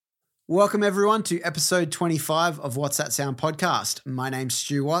Welcome everyone to episode 25 of What's That Sound podcast. My name's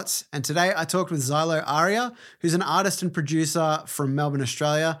Stu Watts, and today I talked with Xylo Aria, who's an artist and producer from Melbourne,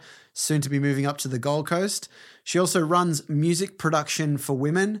 Australia, soon to be moving up to the Gold Coast. She also runs music production for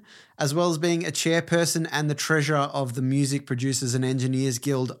women, as well as being a chairperson and the treasurer of the Music Producers and Engineers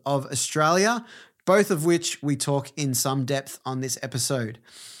Guild of Australia, both of which we talk in some depth on this episode.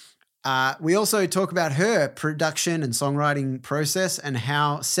 We also talk about her production and songwriting process and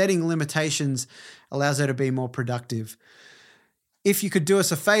how setting limitations allows her to be more productive. If you could do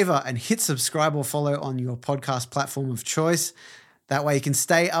us a favor and hit subscribe or follow on your podcast platform of choice, that way you can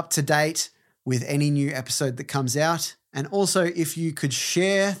stay up to date with any new episode that comes out. And also, if you could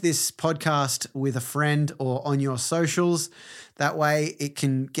share this podcast with a friend or on your socials, that way it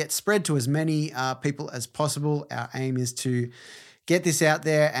can get spread to as many people as possible. Our aim is to get this out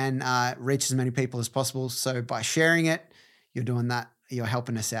there and reach as many people as possible. So by sharing it, you're doing that, you're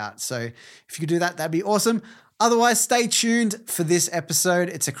helping us out. So if you could do that, that'd be awesome. Otherwise, stay tuned for this episode.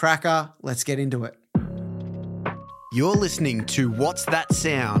 It's a cracker. Let's get into it. You're listening to What's That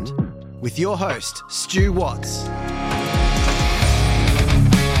Sound with your host, Stu Watts.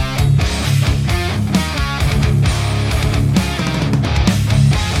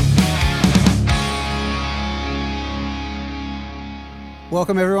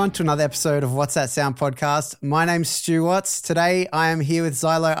 Welcome everyone to another episode of What's That Sound podcast. My name's Stu Watts. Today I am here with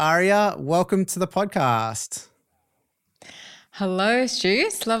Xylo Aria. Welcome to the podcast. Hello, Stu.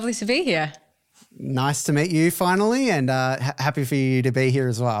 It's lovely to be here. Nice to meet you finally, and happy for you to be here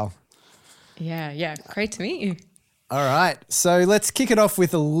as well. Yeah. Great to meet you. All right. So let's kick it off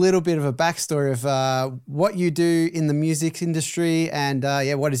with a little bit of a backstory of what you do in the music industry and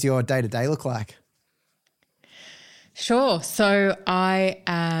what does your day-to-day look like? Sure. So I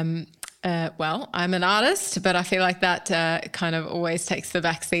am, I'm an artist, but I feel like that kind of always takes the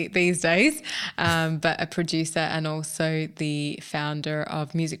backseat these days. But a producer and also the founder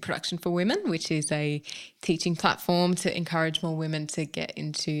of Music Production for Women, which is a teaching platform to encourage more women to get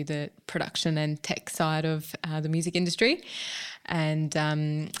into the production and tech side of the music industry. And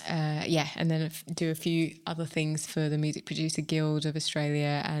and then do a few other things for the Music Producer Guild of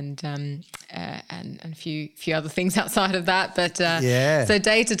Australia and a few other things outside of that. But so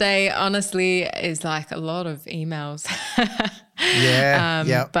day to day, honestly, is like a lot of emails.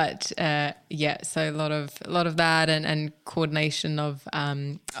 So a lot of that and coordination of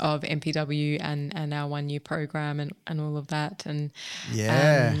MPW and our 1 year program and all of that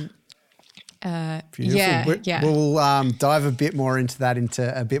Beautiful. We'll dive a bit more into that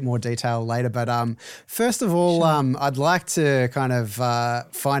into a bit more detail later. But first of all, sure. I'd like to kind of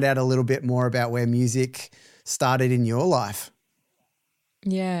find out a little bit more about where music started in your life.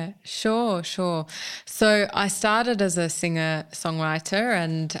 Yeah, sure. So I started as a singer-songwriter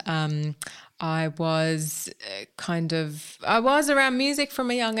and I was around music from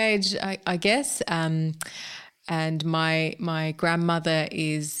a young age, I guess. And my grandmother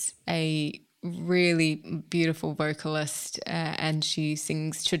is a really beautiful vocalist and she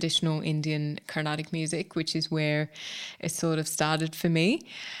sings traditional Indian Carnatic music, which is where it sort of started for me.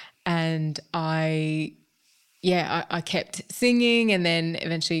 And I kept singing and then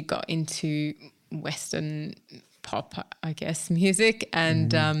eventually got into Western pop, I guess, music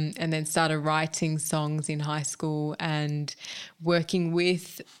and then started writing songs in high school and working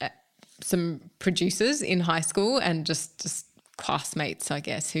with some producers in high school and just classmates, I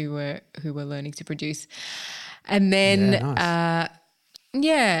guess, who were learning to produce. And then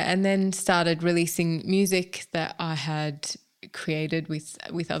and then started releasing music that I had created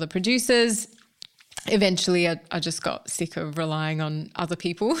with other producers. Eventually, I just got sick of relying on other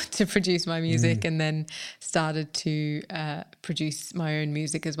people to produce my music and then started to produce my own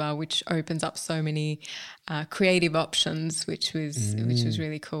music as well, which opens up so many creative options, which was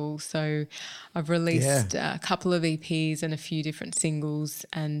really cool. So I've released a couple of EPs and a few different singles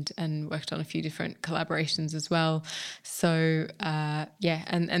and worked on a few different collaborations as well. So,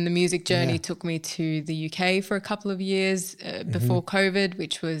 and the music journey took me to the UK for a couple of years before COVID,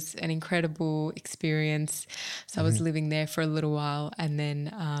 which was an incredible experience. So I was living there for a little while and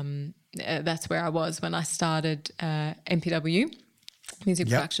then that's where I was when I started MPW. Music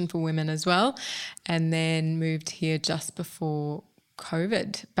Production for Women as well, and then moved here just before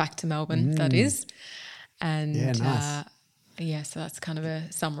COVID, back to Melbourne, that is. And so that's kind of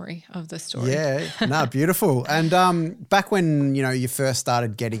a summary of the story. Beautiful. And back when you first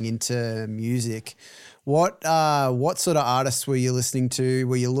started getting into music, what sort of artists were you listening to?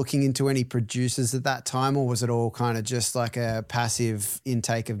 Were you looking into any producers at that time, or was it all kind of just like a passive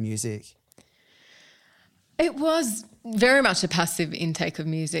intake of music? It was very much a passive intake of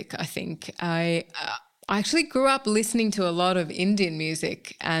music, I think. I actually grew up listening to a lot of Indian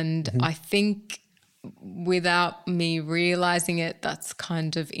music, and I think without me realizing it, that's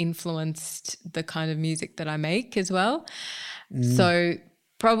kind of influenced the kind of music that I make as well. So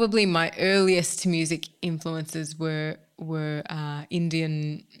probably my earliest music influences were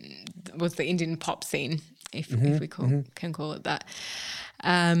Indian, was the Indian pop scene, if we can call it that.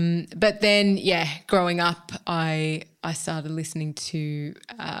 But then, growing up, I started listening to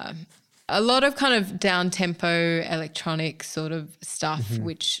a lot of kind of down-tempo electronic sort of stuff,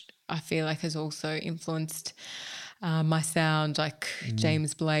 which I feel like has also influenced my sound, like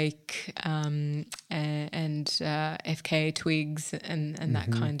James Blake and FKA Twigs and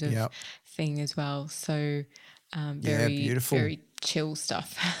that kind of thing as well. So beautiful. very chill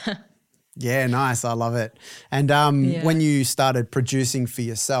stuff. Yeah, nice. I love it. And when you started producing for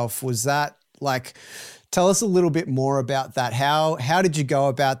yourself, was that like, tell us a little bit more about that. How did you go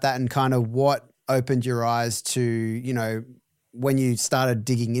about that, and kind of what opened your eyes to, you know, when you started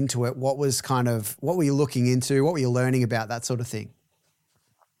digging into it, what were you looking into? What were you learning about, that sort of thing?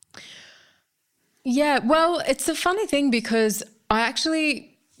 Yeah, well, it's a funny thing because I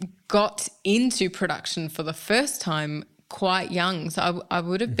actually got into production for the first time quite young. So I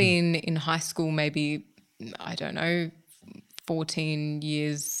would have been in high school, maybe, I don't know, 14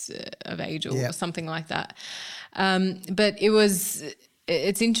 years of age or something like that. But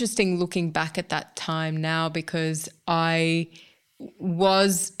it's interesting looking back at that time now, because I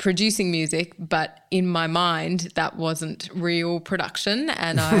was producing music, but in my mind that wasn't real production,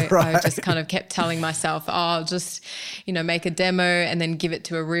 and I just kind of kept telling myself, I'll just, you know, make a demo and then give it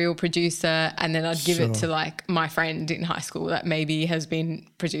to a real producer, and then I'd give it to like my friend in high school that maybe has been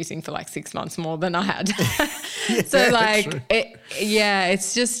producing for like 6 months more than I had. So like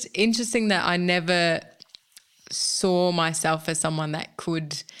it's just interesting that I never saw myself as someone that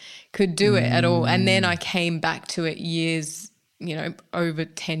could do it at all. And then I came back to it years, you know, over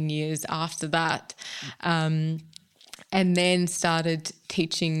 10 years after that, and then started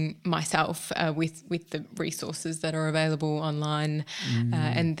teaching myself with the resources that are available online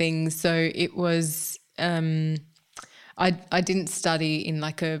and things. So it was, I didn't study in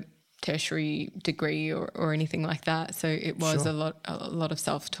like a tertiary degree or anything like that. So it was a lot of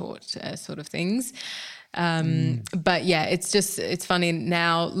self-taught sort of things. But yeah, it's funny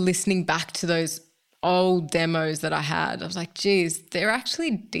now listening back to those old demos that I had. I was like, geez, they're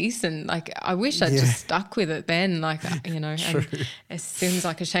actually decent. Like, I wish I'd just stuck with it then, like, you know, and it seems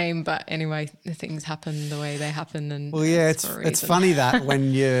like a shame, but anyway, the things happen the way they happen. And well, yeah, it's funny that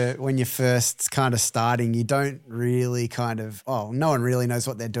when you're first kind of starting, you don't really no one really knows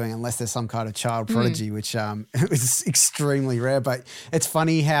what they're doing unless there's some kind of child prodigy, which is extremely rare. But it's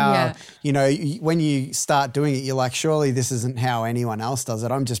funny how, you know, when you start doing it, you're like, surely this isn't how anyone else does it.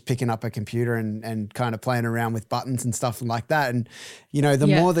 I'm just picking up a computer and kind of playing around with buttons and stuff like that. And, you know, the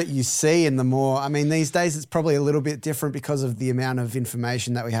more that you see and the more, I mean, these days it's probably a little bit different because of the amount of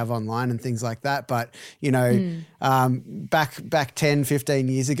information that we have online and things like that. But, you know, back 10, 15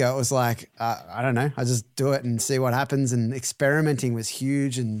 years ago, it was like, I don't know, I just do it and see what happens. And experimenting was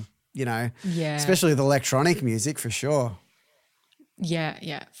huge, and, you know, especially with electronic music, for sure.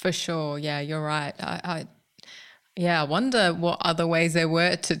 Yeah, for sure. Yeah, you're right. I wonder what other ways there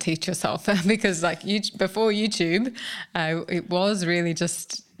were to teach yourself, because like before YouTube, it was really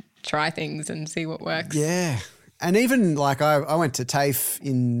just try things and see what works. Yeah. And even like I went to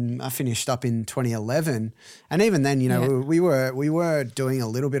TAFE I finished up in 2011, and even then, you know, we were doing a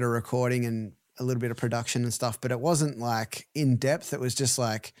little bit of recording and a little bit of production and stuff, but it wasn't like in depth. It was just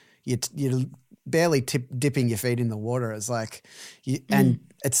like you're barely dipping your feet in the water. It's like, and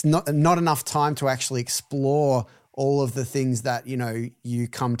it's not enough time to actually explore all of the things that, you know, you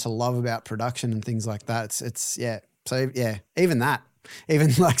come to love about production and things like that. So even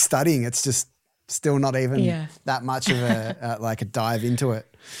like studying, it's just still not even that much of a dive into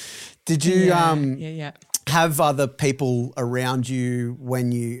it. Did you have other people around you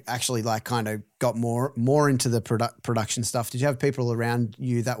when you actually like kind of got more into the production stuff? Did you have people around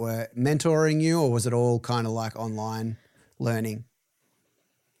you that were mentoring you, or was it all kind of like online learning?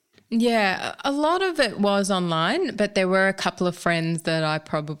 Yeah, a lot of it was online, but there were a couple of friends that I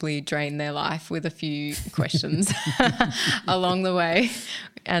probably drained their life with a few questions along the way,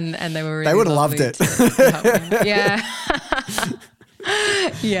 and they were really, they would have loved it. To help me.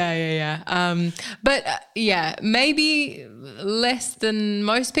 Yeah. Maybe less than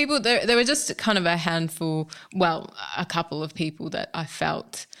most people. There were just kind of a handful, a couple of people that I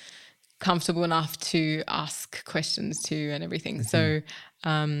felt comfortable enough to ask questions to and everything. So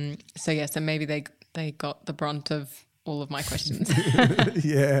maybe they got the brunt of all of my questions.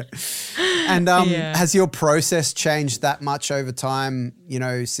 Yeah. And Yeah. has your process changed that much over time, you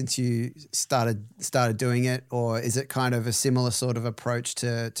know, since you started doing it, or is it kind of a similar sort of approach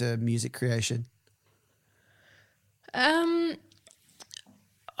to music creation?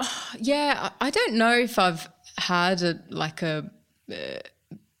 Yeah, I don't know if I've had a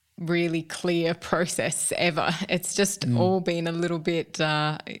really clear process ever. It's just all been a little bit,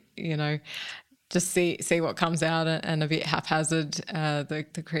 just see what comes out, and a bit haphazard,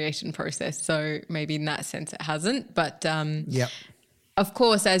 the creation process. So maybe in that sense it hasn't. But Yep. of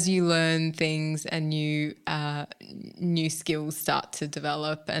course, as you learn things and new skills start to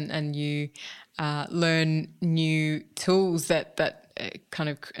develop, and you learn new tools that kind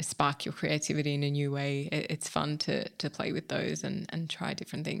of spark your creativity in a new way, it's fun to play with those and try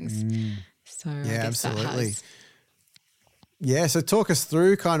different things. So I Yeah, guess absolutely. that has. Yeah. So talk us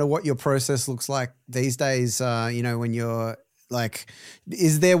through kind of what your process looks like these days, you know, when you're like,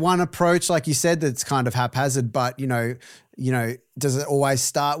 is there one approach, like you said, that's kind of haphazard, but, you know, does it always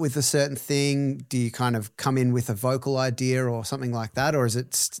start with a certain thing? Do you kind of come in with a vocal idea or something like that? Or is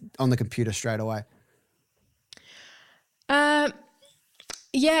it on the computer straight away?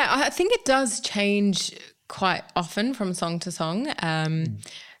 Yeah, I think it does change quite often from song to song.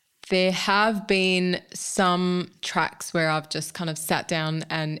 There have been some tracks where I've just kind of sat down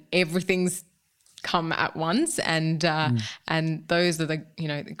and everything's come at once, and those are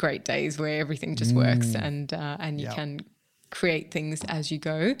the great days where everything just works, and you Yep. can create things as you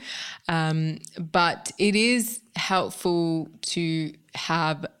go. But it is helpful to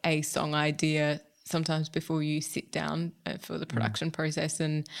have a song idea sometimes before you sit down for the production process,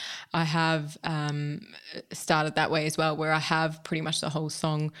 and I have started that way as well, where I have pretty much the whole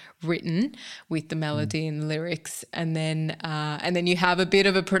song written with the melody and the lyrics, and then you have a bit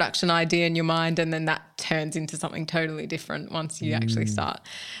of a production idea in your mind, and then that turns into something totally different once you actually start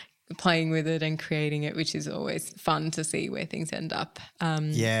playing with it and creating it, which is always fun to see where things end up.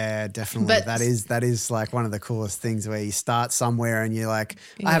 Yeah, definitely. But that is like one of the coolest things, where you start somewhere and you're like,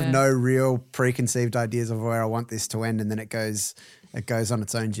 I have Yeah. no real preconceived ideas of where I want this to end, and then it goes on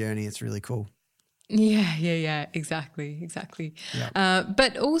its own journey. It's really cool. Yeah, exactly. Yeah.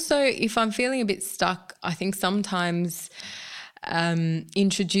 But also, if I'm feeling a bit stuck, I think sometimes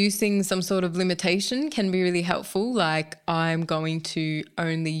introducing some sort of limitation can be really helpful. Like, I'm going to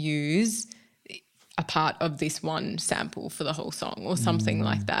only use a part of this one sample for the whole song, or something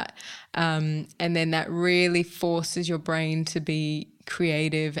like that. And then that really forces your brain to be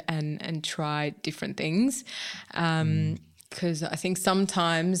creative and try different things. Because I think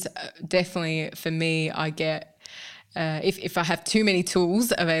sometimes, definitely for me, I get, if I have too many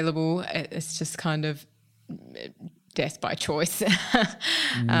tools available, it's just kind of death by choice.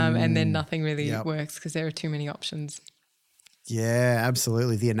 And then nothing really Yep. works because there are too many options. Yeah,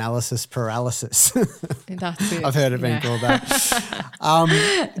 absolutely. The analysis paralysis. That's it. I've heard it being Yeah. called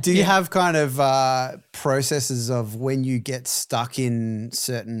that. Do you have kind of processes of when you get stuck in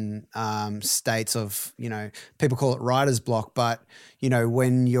certain states of, you know, people call it writer's block, but, you know,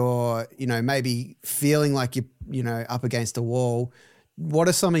 when you're, you know, maybe feeling like you're, you know, up against a wall, what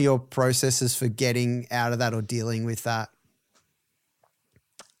are some of your processes for getting out of that or dealing with that?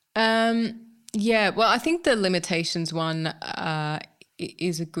 Yeah, well, I think the limitations one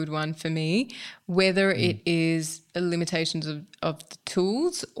is a good one for me, whether it is limitations of the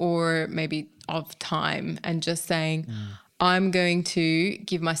tools or maybe of time, and just saying, I'm going to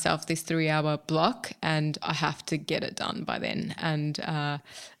give myself this 3-hour block and I have to get it done by then. And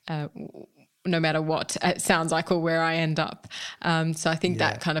no matter what it sounds like or where I end up. So I think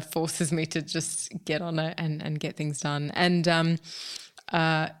that kind of forces me to just get on it and get things done. And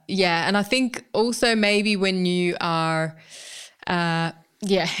and I think also maybe when you are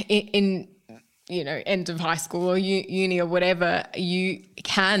in you know, end of high school or uni or whatever, you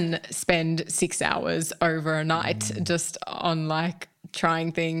can spend 6 hours over a night just on like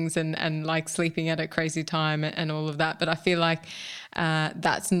trying things and like sleeping at a crazy time and all of that. But I feel like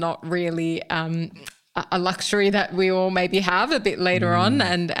that's not really a luxury that we all maybe have a bit later on,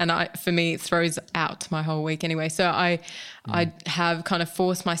 and for me it throws out my whole week anyway. So I have kind of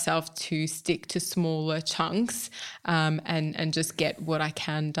forced myself to stick to smaller chunks and just get what I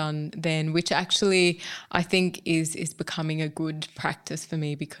can done then, which actually I think is becoming a good practice for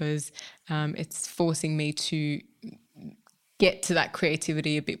me, because it's forcing me to get to that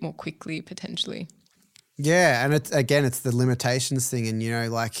creativity a bit more quickly potentially. Yeah, and it's the limitations thing, and you know,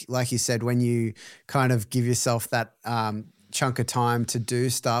 like you said, when you kind of give yourself that chunk of time to do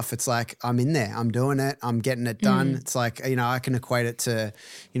stuff, it's like I'm in there, I'm doing it, I'm getting it done. It's like, you know, I can equate it to,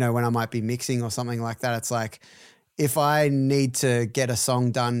 you know, when I might be mixing or something like that. It's like if I need to get a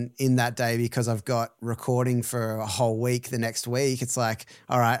song done in that day because I've got recording for a whole week the next week, it's like,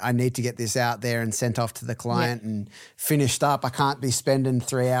 all right, I need to get this out there and sent off to the client and finished up. I can't be spending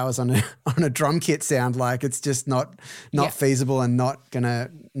 3 hours on a drum kit sound. Like it's just not feasible and not gonna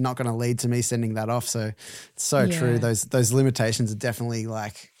lead to me sending that off. So it's so true. Those limitations are definitely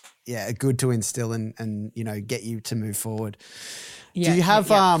like, good to instill and you know, get you to move forward. Do you have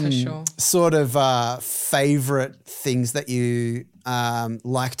for sure. sort of favorite things that you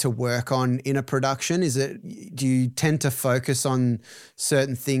like to work on in a production? Do you tend to focus on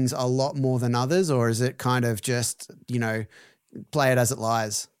certain things a lot more than others, or is it kind of just, you know, play it as it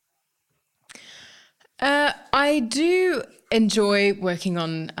lies? I do enjoy working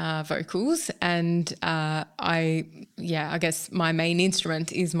on vocals, and I guess my main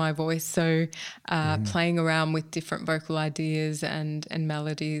instrument is my voice. So playing around with different vocal ideas and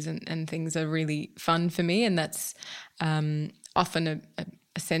melodies and things are really fun for me, and that's often a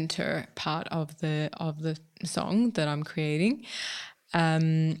center part of the song that I'm creating.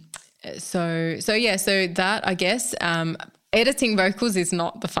 So that, I guess. Editing vocals is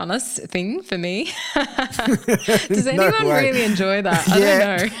not the funnest thing for me. Does anyone really enjoy that? I don't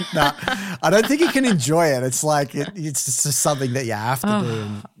know. No, I don't think you can enjoy it. It's like it's just something that you have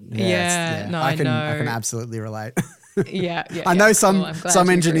to do. And I can absolutely relate. I know some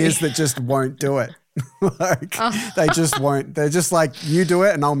engineers that just won't do it. Like they just won't. They're just like, you do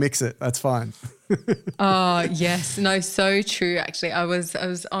it and I'll mix it. That's fine. Oh yes, no, so true. Actually, I was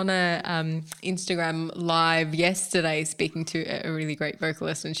on a Instagram live yesterday speaking to a really great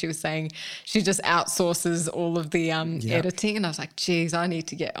vocalist, and she was saying she just outsources all of the editing, and I was like, geez, I need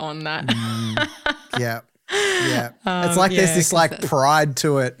to get on that. It's like there's this like pride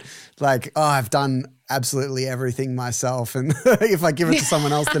to it, like, oh, I've done absolutely everything myself, and if I give it to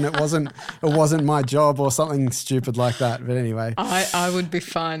someone else, then it wasn't my job or something stupid like that. But anyway, I would be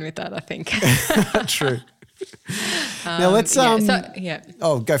fine with that, I think. True. Now let's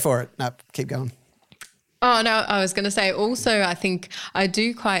Oh, go for it. No, keep going. Oh, no, I was going to say also I think I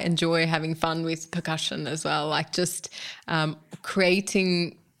do quite enjoy having fun with percussion as well, like just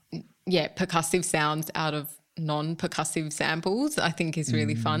creating percussive sounds out of non-percussive samples, I think is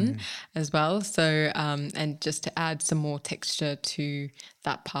really fun as well. So and just to add some more texture to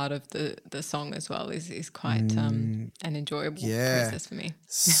that part of the song as well is quite an enjoyable process for me.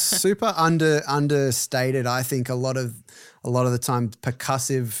 Super understated. I think a lot of the time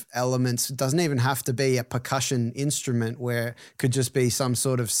percussive elements doesn't even have to be a percussion instrument, where it could just be some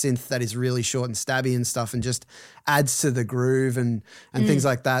sort of synth that is really short and stabby and stuff and just adds to the groove and things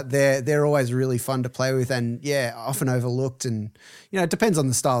like that. They're always really fun to play with and often overlooked, and you know, it depends on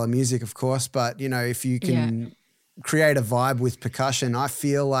the style of music, of course, but you know, if you can create a vibe with percussion, I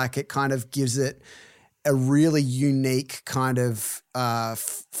feel like it kind of gives it a really unique kind of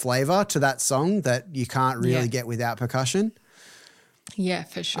flavor to that song that you can't really get without percussion. Yeah,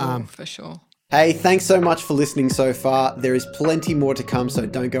 for sure. Hey, thanks so much for listening so far. There is plenty more to come, so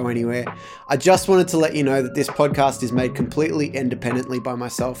don't go anywhere. I just wanted to let you know that this podcast is made completely independently by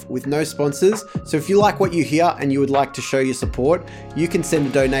myself with no sponsors. So if you like what you hear and you would like to show your support, you can send a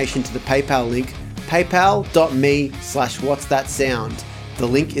donation to the PayPal link, paypal.me/whatsthatsound. The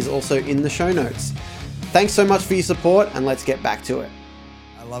link is also in the show notes. Thanks so much for your support, and let's get back to it.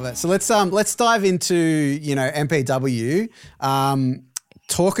 I love it. So let's dive into, you know, MPW.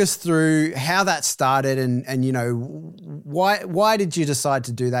 Talk us through how that started and you know, why did you decide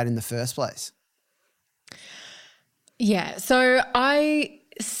to do that in the first place? Yeah, so I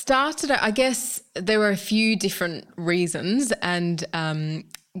started, I guess there were a few different reasons, and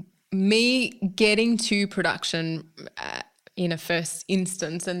me getting to production in a first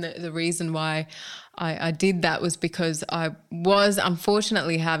instance, and the reason why I did that was because I was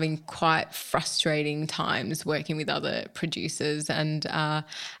unfortunately having quite frustrating times working with other producers, and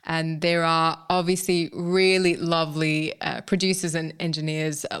there are obviously really lovely producers and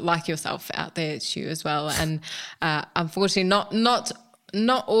engineers like yourself out there, Stu, as well, and unfortunately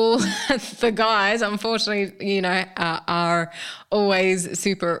not all the guys, unfortunately, you know, are always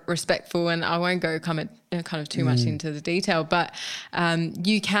super respectful, and I won't go kind of too much into the detail, but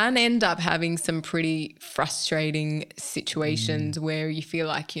you can end up having some pretty frustrating situations where you feel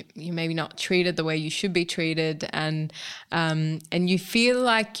like you're maybe not treated the way you should be treated, and you feel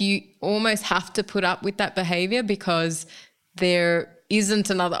like you almost have to put up with that behavior because there isn't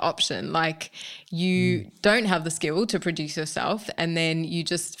another option. Like you don't have the skill to produce yourself, and then you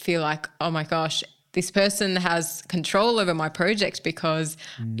just feel like, oh my gosh, this person has control over my project, because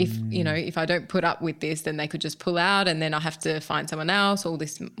if I don't put up with this, then they could just pull out, and then I have to find someone else, all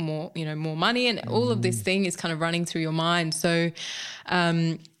this more money, and all of this thing is kind of running through your mind. So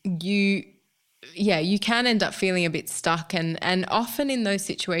you can end up feeling a bit stuck, and often in those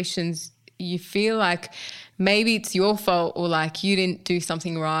situations you feel like maybe it's your fault, or like you didn't do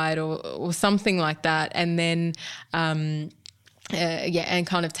something right, or something like that, and then and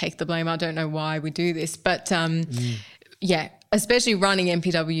kind of take the blame. I don't know why we do this, but especially running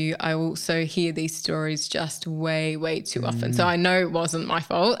MPW, I also hear these stories just way, way too often. So I know it wasn't my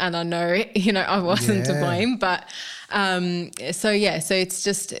fault, and I know, I wasn't to blame, but so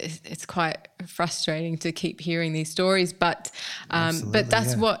it's quite frustrating to keep hearing these stories, but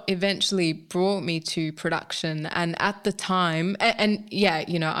that's what eventually brought me to production. And at the time,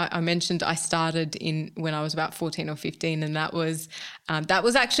 I mentioned I started when I was about 14 or 15, and that was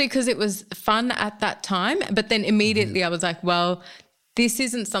actually because it was fun at that time. But then immediately I was like, well, this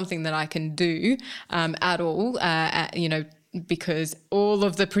isn't something that I can do at all, because all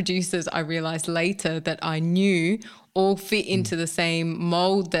of the producers, I realized later, that I knew all fit into the same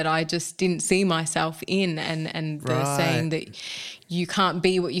mold that I just didn't see myself in. And they're saying that you can't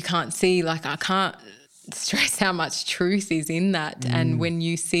be what you can't see. Like, I can't stress how much truth is in that. And when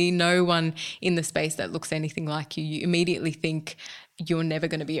you see no one in the space that looks anything like you, you immediately think you're never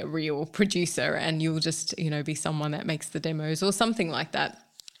going to be a real producer, and you'll just, be someone that makes the demos or something like that.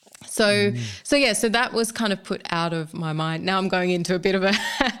 So that was kind of put out of my mind. Now I'm going into a bit of a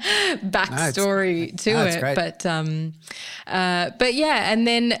backstory to it, great. but and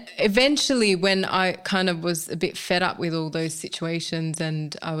then eventually, when I kind of was a bit fed up with all those situations,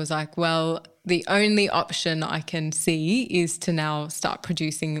 and I was like, well, the only option I can see is to now start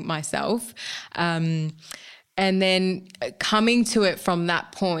producing myself. And then coming to it from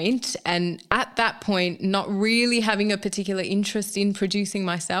that point, and at that point, not really having a particular interest in producing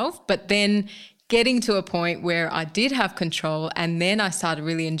myself, but then getting to a point where I did have control, and then I started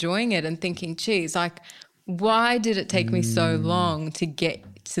really enjoying it and thinking, geez, like, why did it take me so long to get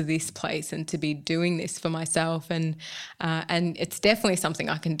to this place and to be doing this for myself? And it's definitely something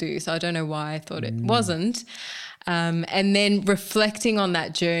I can do. So I don't know why I thought it wasn't. And then reflecting on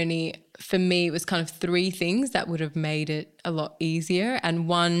that journey, for me, it was kind of three things that would have made it a lot easier. And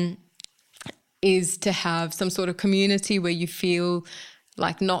one is to have some sort of community where you feel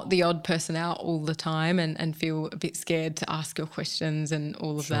like not the odd person out all the time, and feel a bit scared to ask your questions and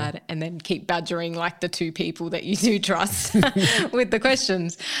all of that, and then keep badgering like the two people that you do trust with the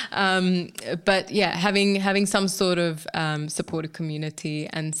questions. But yeah, having some sort of supportive community,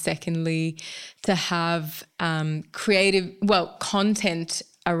 and secondly, to have content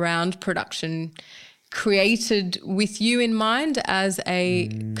around production created with you in mind as a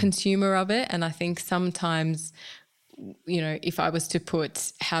consumer of it. And I think sometimes, if I was to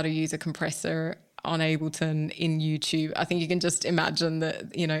put how to use a compressor on Ableton in YouTube, I think you can just imagine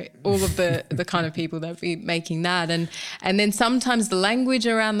that, all of the kind of people that be making that. And then sometimes the language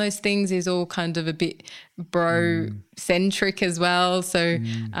around those things is all kind of a bit bro-centric as well. So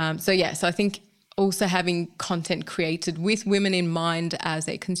I think also having content created with women in mind as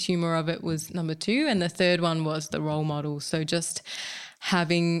a consumer of it was number two. And the third one was the role model. So just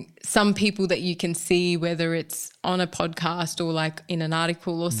having some people that you can see, whether it's on a podcast or like in an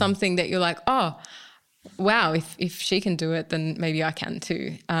article or something, that you're like, oh, wow, if she can do it, then maybe I can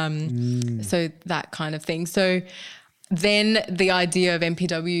too. So that kind of thing. So then the idea of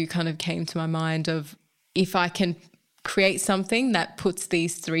MPW kind of came to my mind of, if I can create something that puts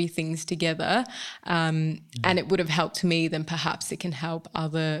these three things together, and it would have helped me, then perhaps it can help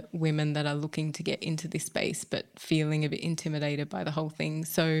other women that are looking to get into this space but feeling a bit intimidated by the whole thing.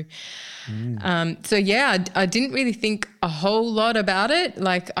 So I didn't really think a whole lot about it.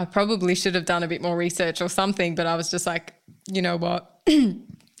 Like, I probably should have done a bit more research or something, but I was just like, you know what,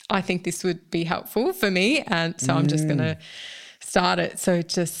 I think this would be helpful for me, and so I'm just going to start it. So it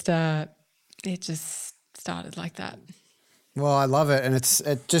just started like that. Well, I love it. And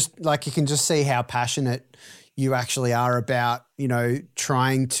it just like, you can just see how passionate you actually are about,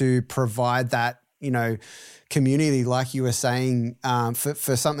 trying to provide that, community, like you were saying,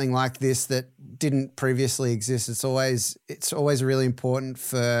 for something like this that didn't previously exist. It's always really important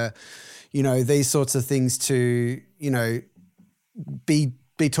for, these sorts of things to,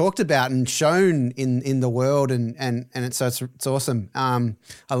 be talked about and shown in the world, and it's awesome.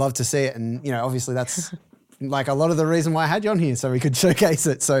 I love to see it, and obviously that's like a lot of the reason why I had you on here, so we could showcase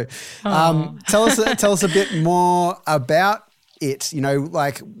it. So tell us a bit more about it.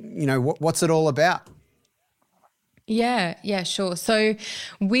 What's it all about? Yeah, sure. So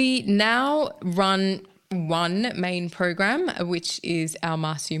we now run one main program, which is our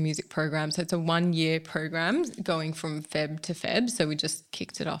Master Your Music program. So it's a 1-year program going from Feb to Feb. So we just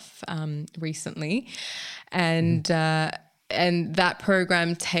kicked it off recently, and that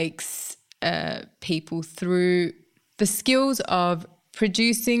program takes people through the skills of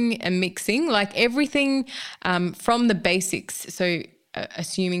producing and mixing, like everything from the basics. So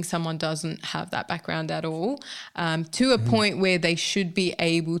assuming someone doesn't have that background at all, to a point where they should be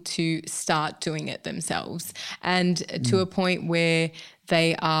able to start doing it themselves, and to a point where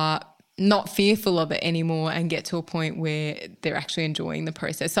they are not fearful of it anymore and get to a point where they're actually enjoying the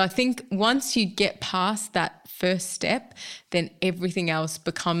process. So I think once you get past that first step, then everything else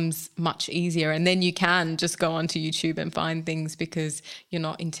becomes much easier. And then you can just go onto YouTube and find things because you're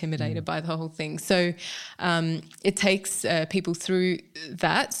not intimidated by the whole thing. So it takes people through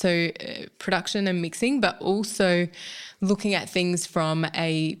that. So production and mixing, but also looking at things from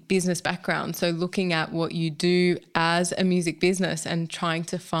a business background. So looking at what you do as a music business and trying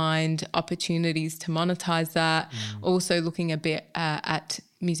to find opportunities to monetize that. Also looking a bit at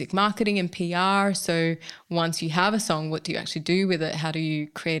music marketing and PR. So once you have a song, what do you actually do with it? How do you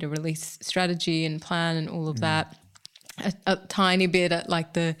create a release strategy and plan and all of that? A tiny bit at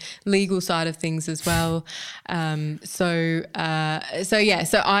like the legal side of things as well. So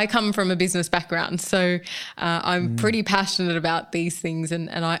I come from a business background, so I'm pretty passionate about these things,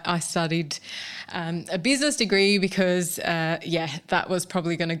 and I studied a business degree because that was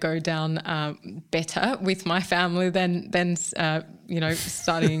probably going to go down better with my family than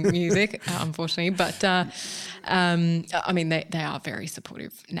studying music, unfortunately. But I mean, they are very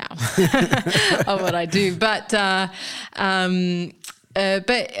supportive now of what I do.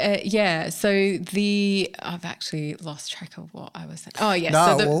 So I've actually lost track of what I was saying. Oh, yes.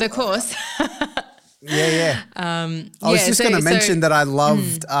 No, so the course. Yeah. I was just going to mention that I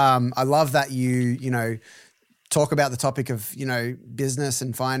loved, I love that you talk about the topic of, business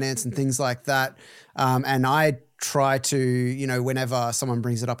and finance and things like that. And I try to, whenever someone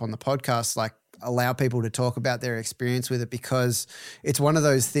brings it up on the podcast, like allow people to talk about their experience with it, because it's one of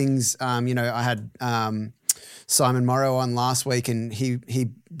those things, I had Simon Morrow on last week, and he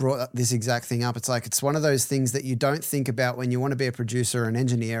brought this exact thing up. It's like, it's one of those things that you don't think about when you want to be a producer or an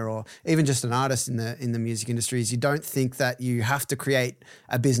engineer or even just an artist in the music industry. Is you don't think that you have to create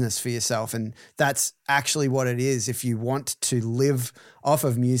a business for yourself, and that's actually what it is. If you want to live off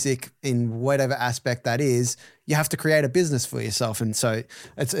of music in whatever aspect that is, you have to create a business for yourself. And so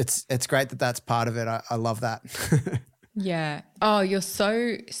it's great that that's part of it. I love that. Yeah. Oh, you're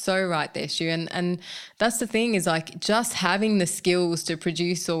so right there, Stu. And that's the thing, is like just having the skills to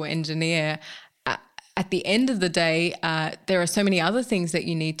produce or engineer, at the end of the day, there are so many other things that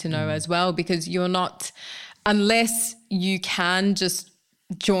you need to know as well, because you're not, unless you can just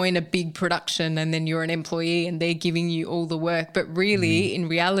join a big production and then you're an employee and they're giving you all the work. But really, in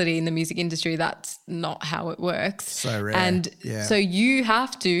reality, in the music industry, that's not how it works. So rare. And so you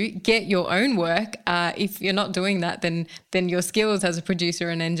have to get your own work. If you're not doing that, then your skills as a producer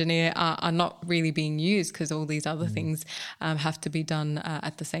and engineer are not really being used, because all these other things have to be done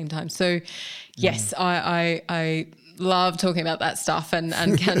at the same time. So yes, I love talking about that stuff and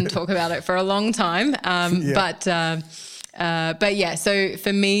can talk about it for a long time. But yeah, so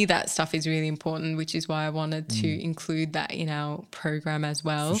for me, that stuff is really important, which is why I wanted to include that in our program as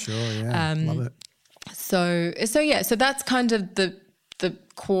well. For sure, yeah, love it. So that's kind of the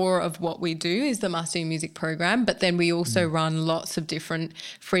core of what we do, is the Master Your Music program. But then we also run lots of different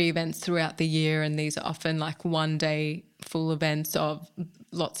free events throughout the year, and these are often like 1-day full events of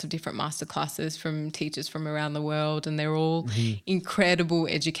lots of different masterclasses from teachers from around the world, and they're all incredible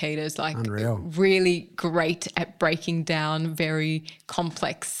educators, like Unreal. Really great at breaking down very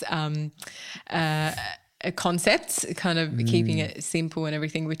complex concepts, kind of keeping it simple and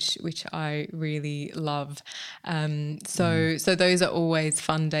everything, which I really love. So those are always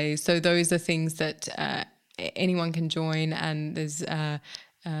fun days. So those are things that anyone can join, and there's no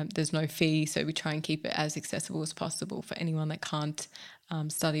fee. So we try and keep it as accessible as possible for anyone that can't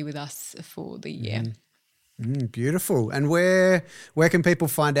study with us for the year. Beautiful. And where can people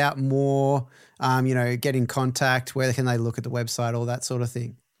find out more, get in contact? Where can they look at the website, all that sort of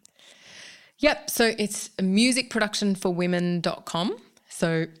thing? Yep. So it's musicproductionforwomen.com.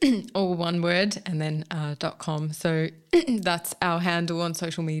 So all one word, and then .com. So that's our handle on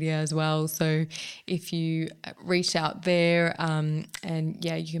social media as well. So if you reach out there, and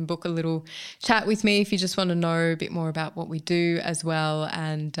you can book a little chat with me if you just want to know a bit more about what we do as well.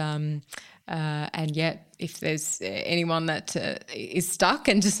 And And yet, if there's anyone that is stuck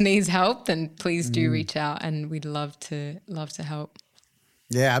and just needs help, then please do reach out, and we'd love to help.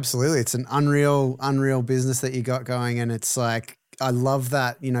 Yeah, absolutely. It's an unreal business that you got going, and it's like, I love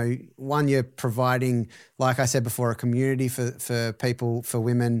that, one, you're providing, like I said before, a community for people, for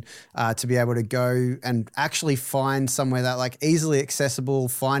women to be able to go and actually find somewhere that like easily accessible,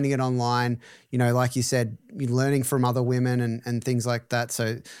 finding it online, like you said, you're learning from other women and things like that.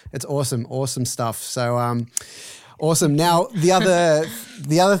 So it's awesome stuff. So awesome. Now the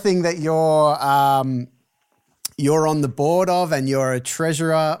other thing that you're on the board of, and you're a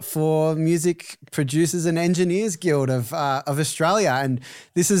treasurer for Music Producers and Engineers Guild of Australia. And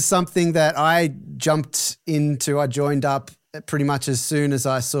this is something that I jumped into. I joined up pretty much as soon as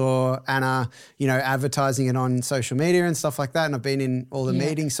I saw Anna, advertising it on social media and stuff like that. And I've been in all the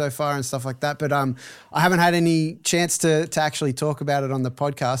meetings so far and stuff like that. But I haven't had any chance to actually talk about it on the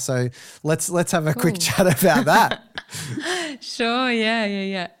podcast. So let's have a quick chat about that. Sure.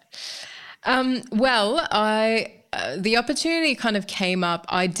 Yeah. Well, the opportunity kind of came up.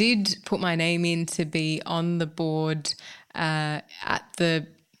 I did put my name in to be on the board at the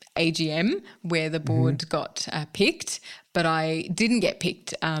AGM where the board got picked, but I didn't get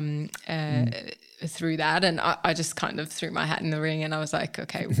picked through that. And I just kind of threw my hat in the ring, and I was like,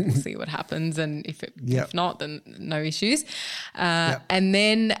 okay, we'll see what happens. And if not, then no issues. And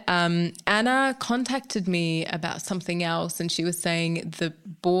then Anna contacted me about something else, and she was saying the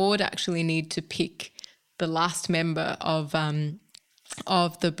board actually need to pick the last member of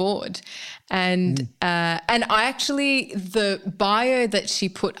the board. And I actually, the bio that she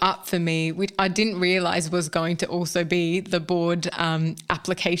put up for me, which I didn't realize was going to also be the board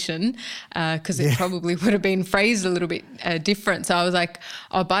application, because it probably would have been phrased a little bit different. So I was like,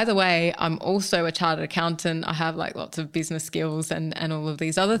 oh, by the way, I'm also a chartered accountant. I have like lots of business skills and all of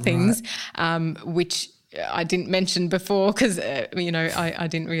these other things, which I didn't mention before because, I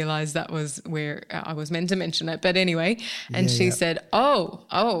didn't realize that was where I was meant to mention it. But anyway, and she said, oh,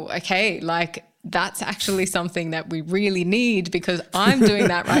 okay, like that's actually something that we really need because I'm doing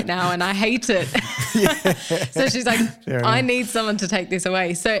that right now and I hate it. So she's like, I need someone to take this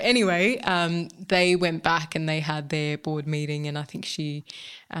away. So anyway, they went back and they had their board meeting, and I think she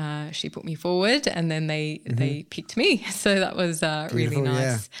put me forward, and then they picked me. So that was really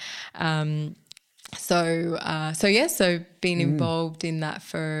nice. So been involved in that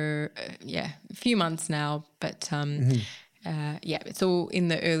for a few months now, but it's all in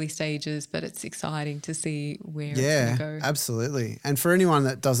the early stages, but it's exciting to see where it's going to go. Absolutely. And for anyone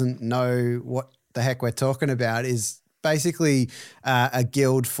that doesn't know what the heck we're talking about, is basically a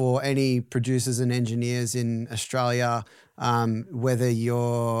guild for any producers and engineers in Australia, whether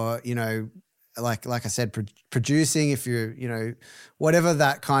you're, like I said, producing, if you're, whatever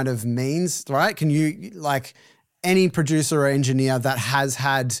that kind of means, right? Can you, like, any producer or engineer that has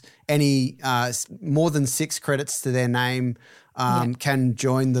had any more than 6 credits to their name can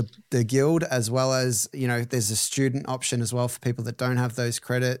join the guild, as well as, there's a student option as well for people that don't have those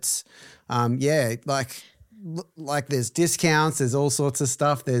credits. Like there's discounts, there's all sorts of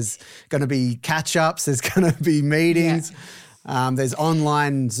stuff. There's going to be catch-ups, there's going to be meetings. There's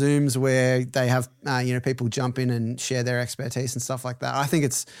online Zooms where they have, people jump in and share their expertise and stuff like that. I think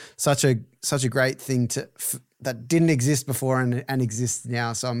it's such a great thing that didn't exist before and exists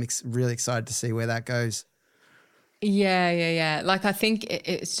now. So I'm really excited to see where that goes. Yeah. Like, I think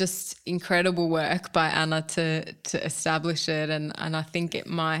it's just incredible work by Anna to establish it. And I think it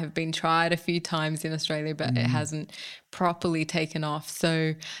might have been tried a few times in Australia, but it hasn't properly taken off.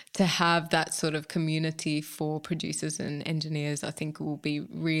 So to have that sort of community for producers and engineers, I think will be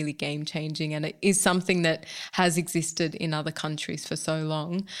really game changing. And it is something that has existed in other countries for so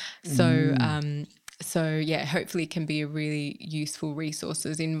long. So, hopefully it can be a really useful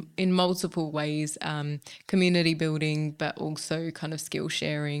resources in multiple ways, community building, but also kind of skill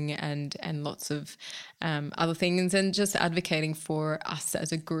sharing and lots of other things, and just advocating for us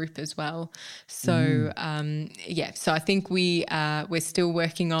as a group as well. So, so I think we're still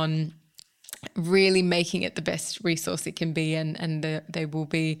working on really making it the best resource it can be, and there will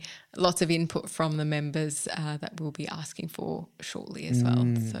be lots of input from the members that we'll be asking for shortly as well.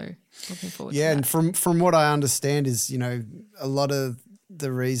 So looking forward to that. And from what I understand is, a lot of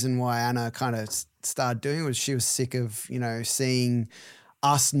the reason why Anna kind of started doing it was she was sick of, seeing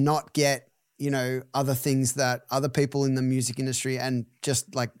us not get, other things that other people in the music industry and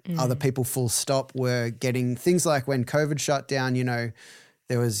just like other people full stop were getting. Things like when COVID shut down,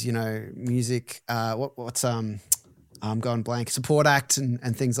 there was, music, I'm going blank, support act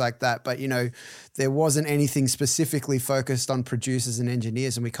and things like that. But, there wasn't anything specifically focused on producers and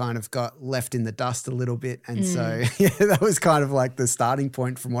engineers, and we kind of got left in the dust a little bit. And so, that was kind of like the starting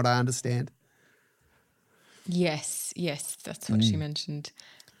point from what I understand. Yes, that's what she mentioned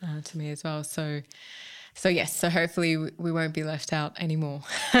to me as well. So yes, so hopefully we won't be left out anymore.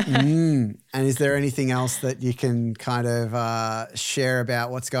 And is there anything else that you can kind of share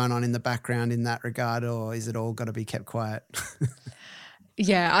about what's going on in the background in that regard, or is it all got to be kept quiet?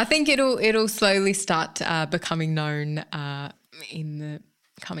 Yeah, I think it'll slowly start becoming known in the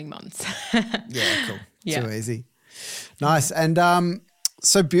coming months. Yeah, cool. Yeah. Too easy. Nice. And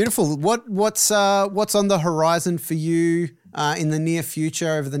so beautiful. What's on the horizon for you in the near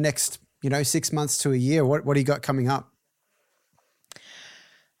future over the next 6 months to a year? What do you got coming up?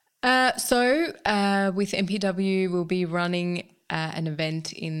 So with MPW, we'll be running an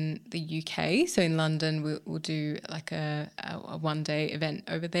event in the UK. So in London, we'll do like a one-day event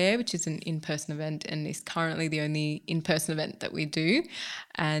over there, which is an in-person event, and is currently the only in-person event that we do.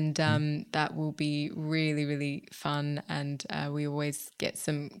 And that will be really, really fun. And we always get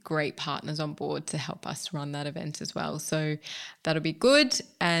some great partners on board to help us run that event as well. So that'll be good.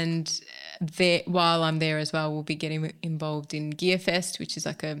 And while I'm there as well, we'll be getting involved in GearFest, which is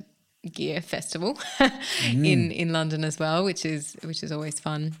like a gear festival in London as well, which is always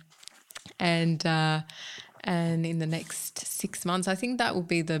fun. And in the next 6 months, I think that will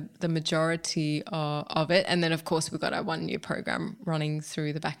be the majority of it. And then of course we've got our 1 year program running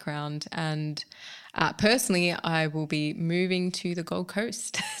through the background. And personally, I will be moving to the Gold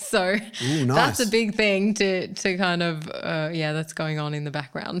Coast. So Ooh, nice. That's a big thing to kind of that's going on in the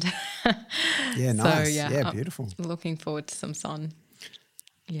background. Yeah, nice. So, yeah, beautiful. I'm looking forward to some sun.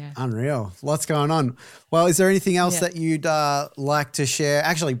 Yeah. Unreal. Lots going on. Well, is there anything else that you'd like to share?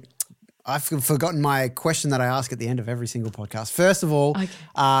 Actually, I've forgotten my question that I ask at the end of every single podcast. First of all,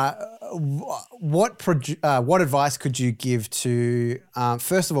 what advice could you give to,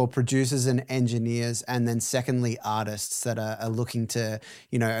 first of all, producers and engineers, and then secondly, artists that are looking to,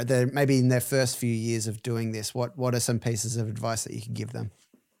 they're maybe in their first few years of doing this? What are some pieces of advice that you could give them?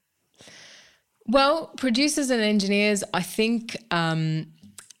 Well, producers and engineers, I think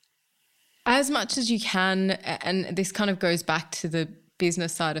as much as you can, and this kind of goes back to the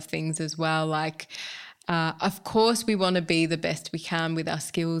business side of things as well, like of course we want to be the best we can with our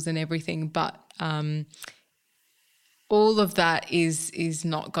skills and everything, but all of that is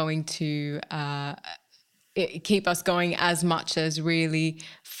not going to keep us going as much as really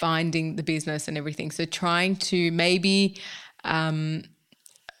finding the business and everything. So trying to maybe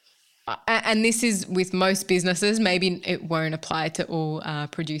and this is with most businesses, maybe it won't apply to all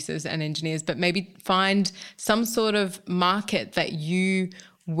producers and engineers, but maybe find some sort of market that you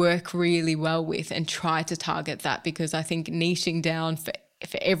work really well with and try to target that, because I think niching down for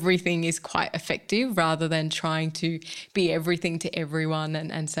everything is quite effective, rather than trying to be everything to everyone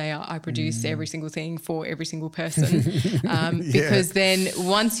and say, I produce every single thing for every single person. Because then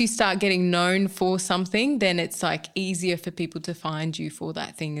once you start getting known for something, then it's like easier for people to find you for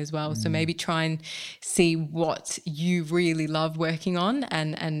that thing as well. So maybe try and see what you really love working on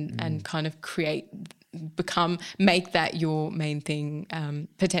and kind of make that your main thing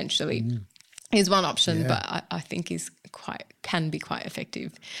potentially. Is one option, but I think can be quite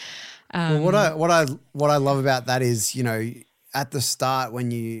effective. Well, what I love about that is, at the start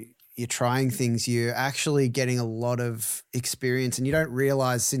when you're trying things, you're actually getting a lot of experience, and you don't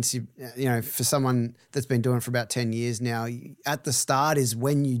realize, since for someone that's been doing it for about 10 years now, at the start is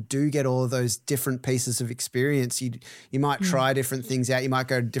when you do get all of those different pieces of experience. You might try different things out. You might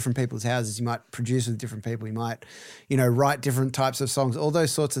go to different people's houses. You might produce with different people. You might, write different types of songs, all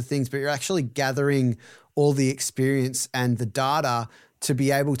those sorts of things, but you're actually gathering all the experience and the data to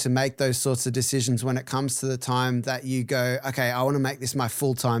be able to make those sorts of decisions when it comes to the time that you go, okay, I want to make this my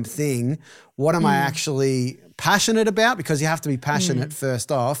full-time thing. What am I actually passionate about? Because you have to be passionate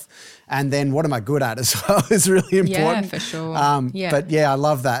first off. And then what am I good at as well is really important. Yeah, for sure. But I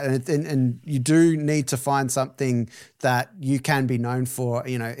love that. And you do need to find something that you can be known for.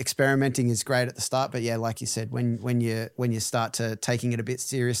 Experimenting is great at the start, but like you said, when you start to taking it a bit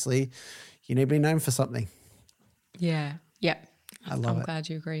seriously, you need to be known for something. Yeah. I'm glad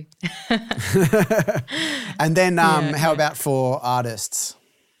you agree. And then how about for artists?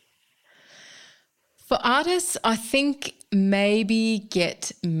 For artists, I think maybe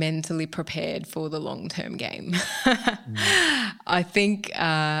get mentally prepared for the long-term game. I think,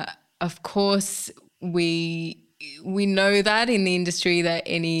 of course, we know that in the industry that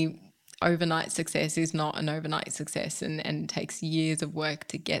any overnight success is not an overnight success, and takes years of work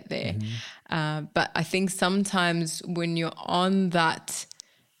to get there. But I think sometimes when you're on that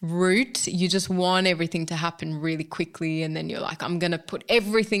route, you just want everything to happen really quickly, and then you're like, I'm going to put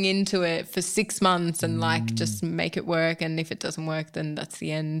everything into it for 6 months and like just make it work, and if it doesn't work, then that's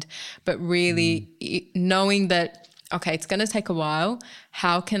the end. But really knowing that, okay, it's going to take a while,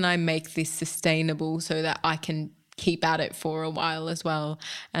 how can I make this sustainable so that I can keep at it for a while as well?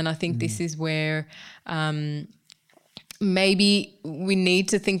 And I think this is where maybe we need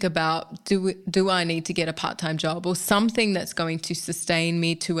to think about, do I need to get a part-time job or something that's going to sustain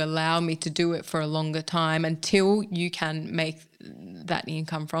me, to allow me to do it for a longer time until you can make that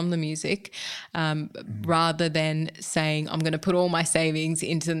income from the music, rather than saying I'm going to put all my savings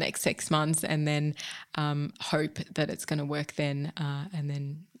into the next 6 months and then hope that it's going to work then, and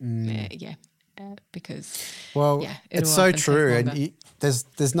then because it's so true, and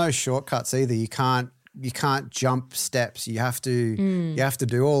there's no shortcuts either. You can't jump steps. You have to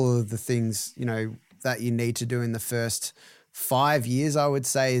do all of the things, you know, that you need to do in the first 5 years, I would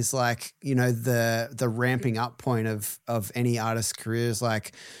say, is like, you know, the ramping up point of any artist's career is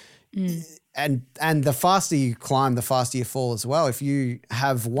like, and the faster you climb, the faster you fall as well. If you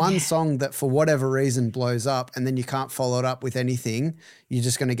have one song that for whatever reason blows up and then you can't follow it up with anything, you're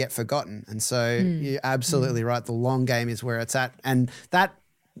just going to get forgotten. And so you're absolutely right. The long game is where it's at. And that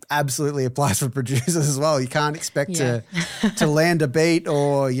absolutely applies for producers as well. You can't expect to land a beat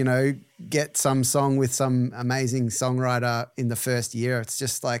or, you know, get some song with some amazing songwriter in the first year. It's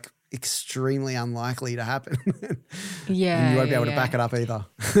just like extremely unlikely to happen. And you won't be able to back it up either.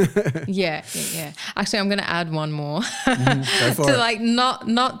 Actually, I'm going to add one more go for it. Like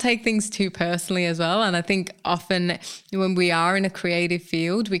not take things too personally as well. And I think often when we are in a creative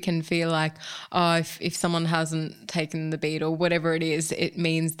field, we can feel like, oh, if someone hasn't taken the beat or whatever it is, it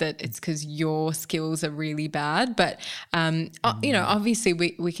means that it's because your skills are really bad. But you know, obviously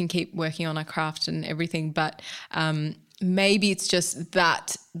we can keep working on our craft and everything, but maybe it's just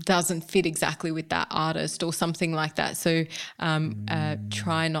that doesn't fit exactly with that artist or something like that. So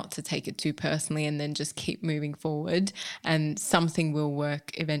try not to take it too personally, and then just keep moving forward, and something will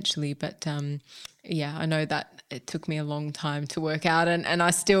work eventually. But I know that it took me a long time to work out, and I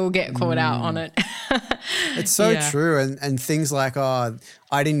still get caught out on it. It's so true. And things like, oh,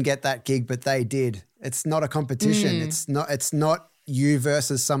 I didn't get that gig, but they did. It's not a competition. It's not you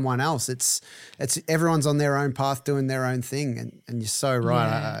versus someone else. It's everyone's on their own path doing their own thing, and you're so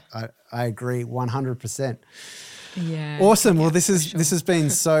right. I agree 100%. Yeah. Awesome. Well, this has been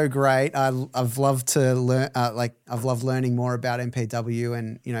so great. I've loved to learn. I've loved learning more about MPW,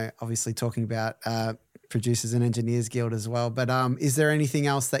 and, you know, obviously talking about Producers and Engineers Guild as well. But is there anything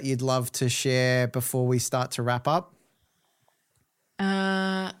else that you'd love to share before we start to wrap up?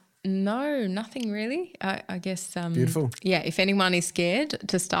 No, nothing really. I guess. Beautiful. Yeah. If anyone is scared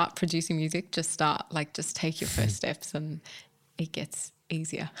to start producing music, just start. Like, just take your first steps, and it gets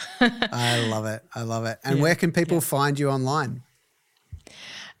easier. I love it. And where can people find you online?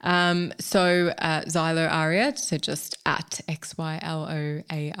 So Xylo Aria, so just at XYLOARIA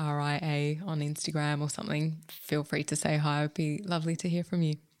on Instagram or something. Feel free to say hi. It would be lovely to hear from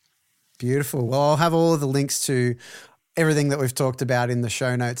you. Beautiful. Well, I'll have all of the links to everything that we've talked about in the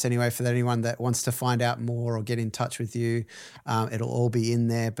show notes anyway, for anyone that wants to find out more or get in touch with you. It'll all be in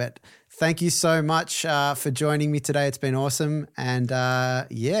there. But thank you so much for joining me today. It's been awesome. And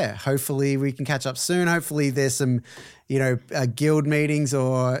hopefully we can catch up soon. Hopefully there's some, you know, guild meetings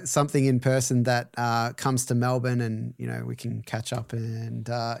or something in person that comes to Melbourne, and, you know, we can catch up, and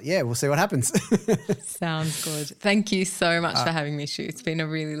we'll see what happens. Sounds good. Thank you so much for having me, Shu. It's been a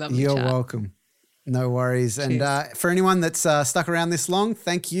really lovely chat. You're welcome. No worries. Cheers. And for anyone that's stuck around this long,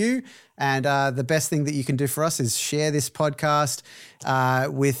 thank you. And the best thing that you can do for us is share this podcast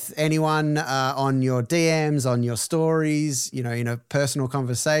with anyone on your DMs, on your stories, you know, in a personal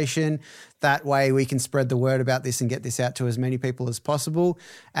conversation. That way we can spread the word about this and get this out to as many people as possible.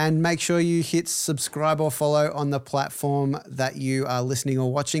 And make sure you hit subscribe or follow on the platform that you are listening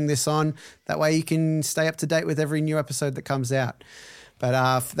or watching this on. That way you can stay up to date with every new episode that comes out.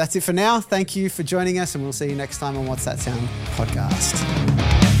 But that's it for now. Thank you for joining us, and we'll see you next time on What's That Sound podcast.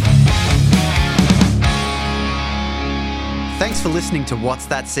 Thanks for listening to What's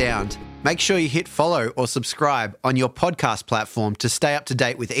That Sound. Make sure you hit follow or subscribe on your podcast platform to stay up to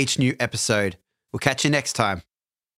date with each new episode. We'll catch you next time.